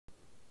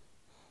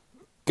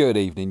Good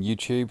evening,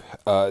 YouTube.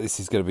 This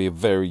is going to be a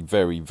very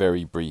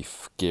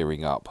brief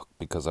gearing up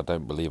because I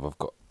don't believe I've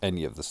got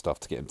any of the stuff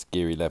to get into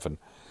gear 11.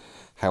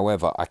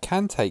 However, I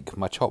can take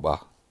my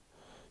chopper,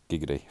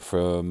 giggity,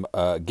 from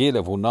gear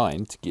level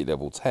 9 to gear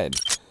level 10.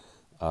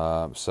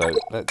 So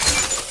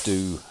let's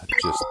do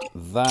just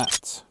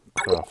that.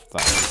 Craft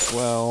that as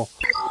well.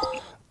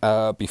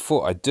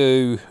 Before I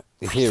do,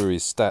 here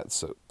is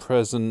stats at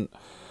present.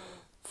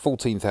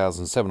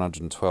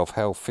 14,712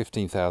 health,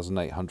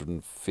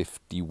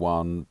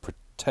 15,851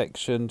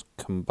 protection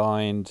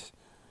combined.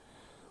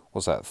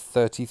 What's that?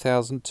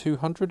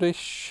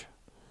 30,200-ish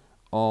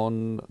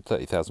on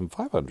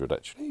 30,500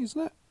 actually,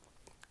 isn't it?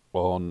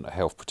 On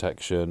health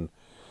protection,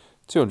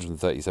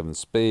 237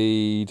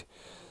 speed,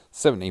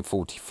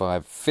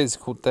 1745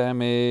 physical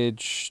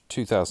damage,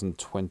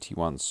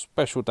 2021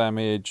 special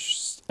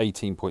damage,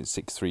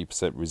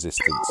 18.63%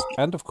 resistance,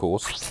 and of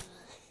course,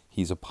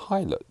 he's a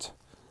pilot.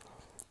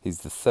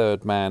 He's the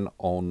third man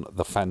on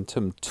the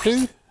Phantom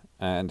 2,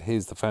 and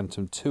here's the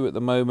Phantom 2 at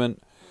the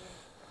moment,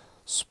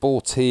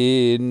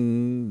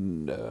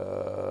 sporting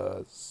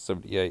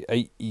 78,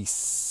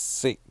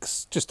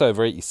 86, just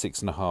over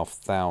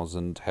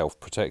 86,500 health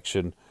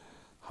protection,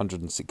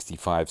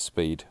 165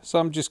 speed. So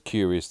I'm just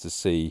curious to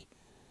see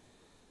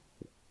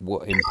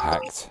what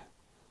impact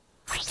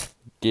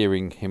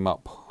gearing him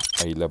up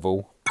a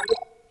level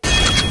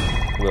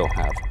will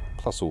have,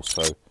 plus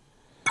also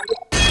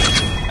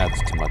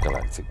adds to my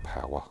galactic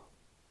power.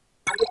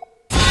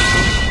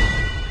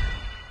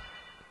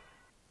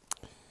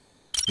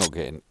 Not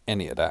getting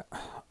any of that.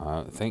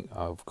 I think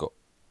I've got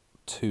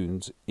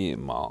tunes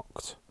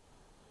earmarked.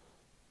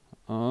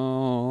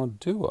 Oh,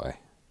 do I?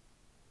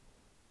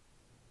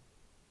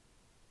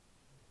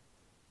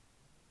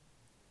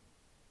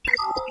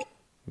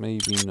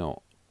 Maybe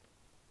not.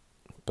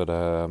 But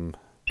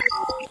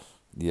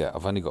yeah,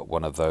 I've only got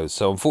one of those.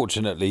 So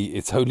unfortunately,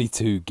 it's only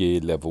to gear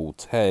level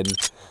 10.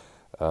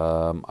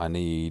 I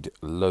need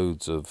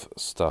loads of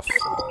stuff.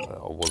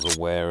 I was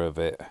aware of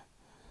it.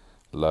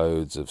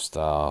 Loads of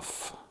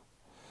stuff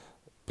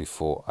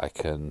before I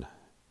can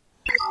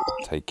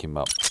take him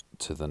up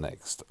to the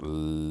next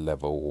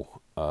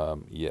level.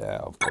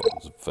 Yeah, I've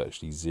got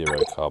virtually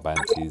 0 carb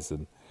antis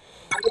and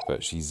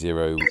virtually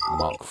 0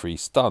 Mark III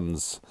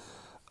stuns.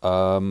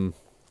 So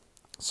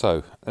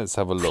let's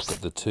have a look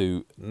at the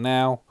two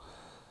now.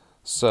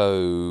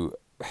 So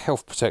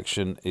health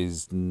protection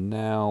is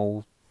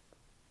now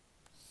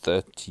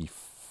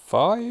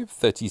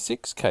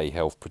 36k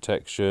health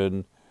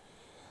protection,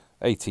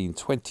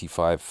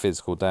 1825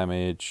 physical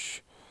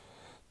damage,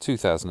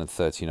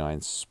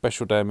 2039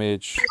 special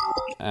damage,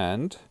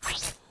 and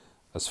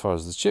as far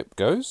as the chip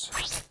goes,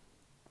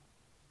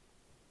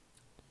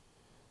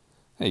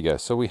 there you go.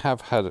 So we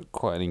have had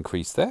quite an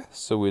increase there.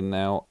 So we're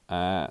now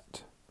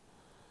at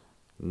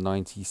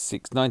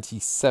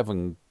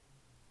 97k,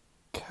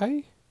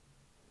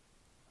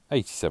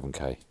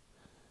 87k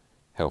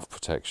health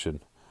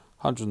protection.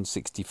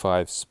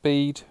 165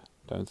 speed,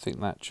 don't think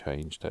that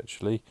changed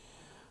actually.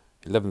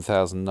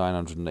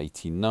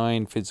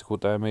 11,989 physical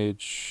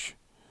damage,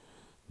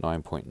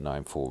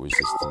 9.94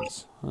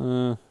 resistance.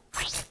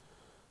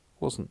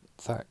 Wasn't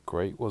that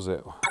great, was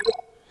it?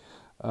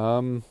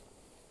 At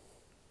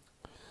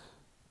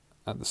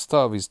the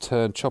start of his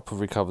turn, Chopper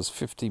recovers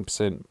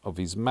 15% of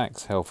his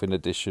max health. In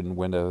addition,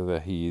 whenever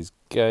he is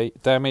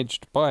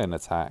damaged by an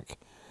attack,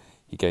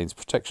 he gains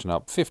protection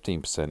up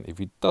 15%. If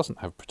he doesn't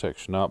have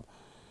protection up,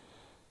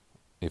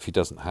 if he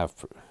doesn't have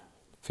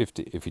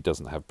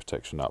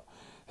protection up.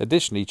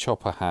 Additionally,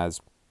 Chopper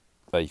has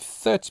a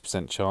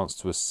 30% chance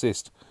to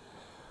assist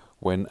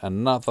when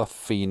another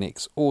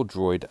Phoenix or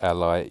Droid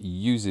ally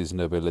uses an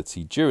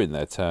ability during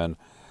their turn.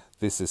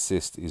 This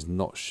assist is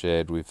not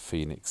shared with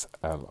Phoenix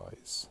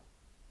allies.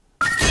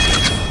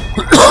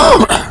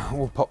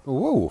 We'll pop,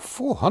 whoa,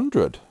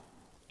 400.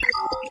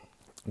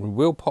 We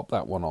will pop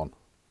that one on.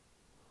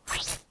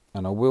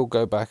 And I will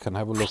go back and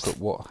have a look at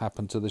what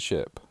happened to the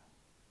ship.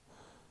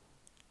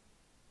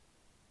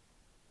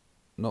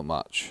 Not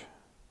much.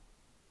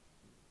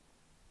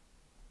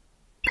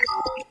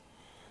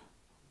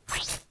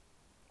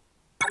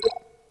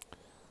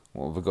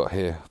 What have we got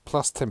here?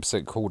 Plus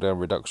 10% cooldown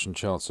reduction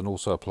chance and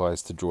also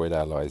applies to droid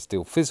allies.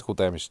 Deal physical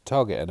damage to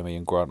target enemy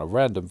and grant a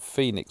random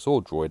Phoenix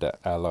or droid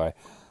ally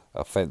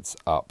offense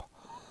up,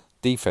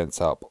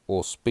 defense up,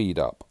 or speed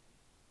up.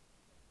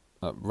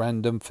 At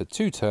random for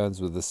 2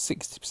 turns with a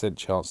 60%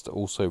 chance to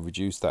also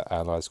reduce that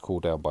ally's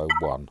cooldown by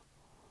 1.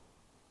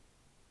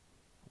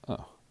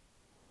 Oh.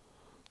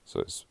 So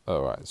it's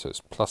alright, so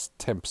it's plus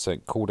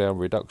 10% cooldown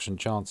reduction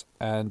chance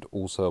and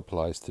also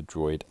applies to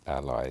droid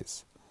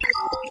allies.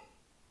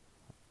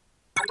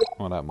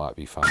 Well, that might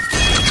be fun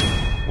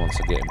once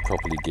I get him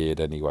properly geared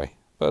anyway.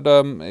 But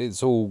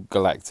it's all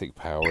galactic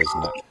power,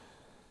 isn't it?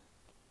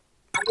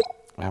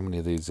 How many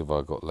of these have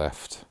I got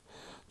left?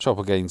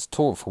 Chopper gains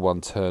taunt for 1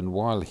 turn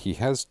while he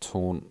has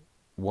taunt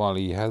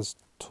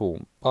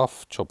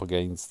buff. Chopper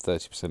gains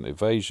 30%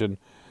 evasion.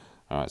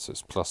 Alright, so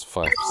it's plus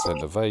 5%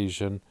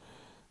 evasion.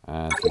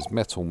 And his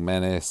Metal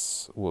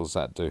Menace, what does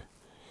that do?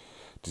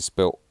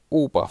 Dispel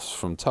all buffs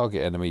from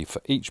target enemy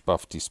for each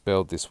buff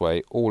dispelled. This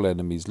way, all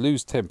enemies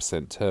lose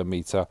 10% turn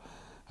meter,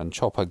 and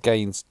Chopper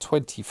gains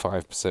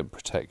 25%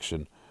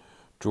 protection.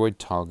 Droid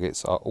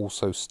targets are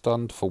also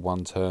stunned for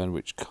 1 turn,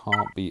 which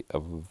can't be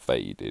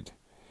evaded.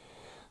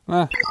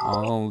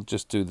 I'll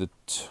just do the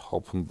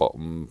top and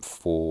bottom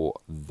for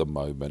the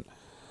moment.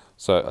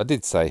 So I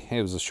did say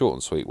it was a short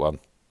and sweet one,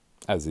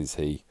 as is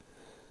he.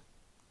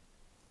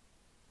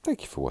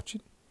 Thank you for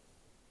watching.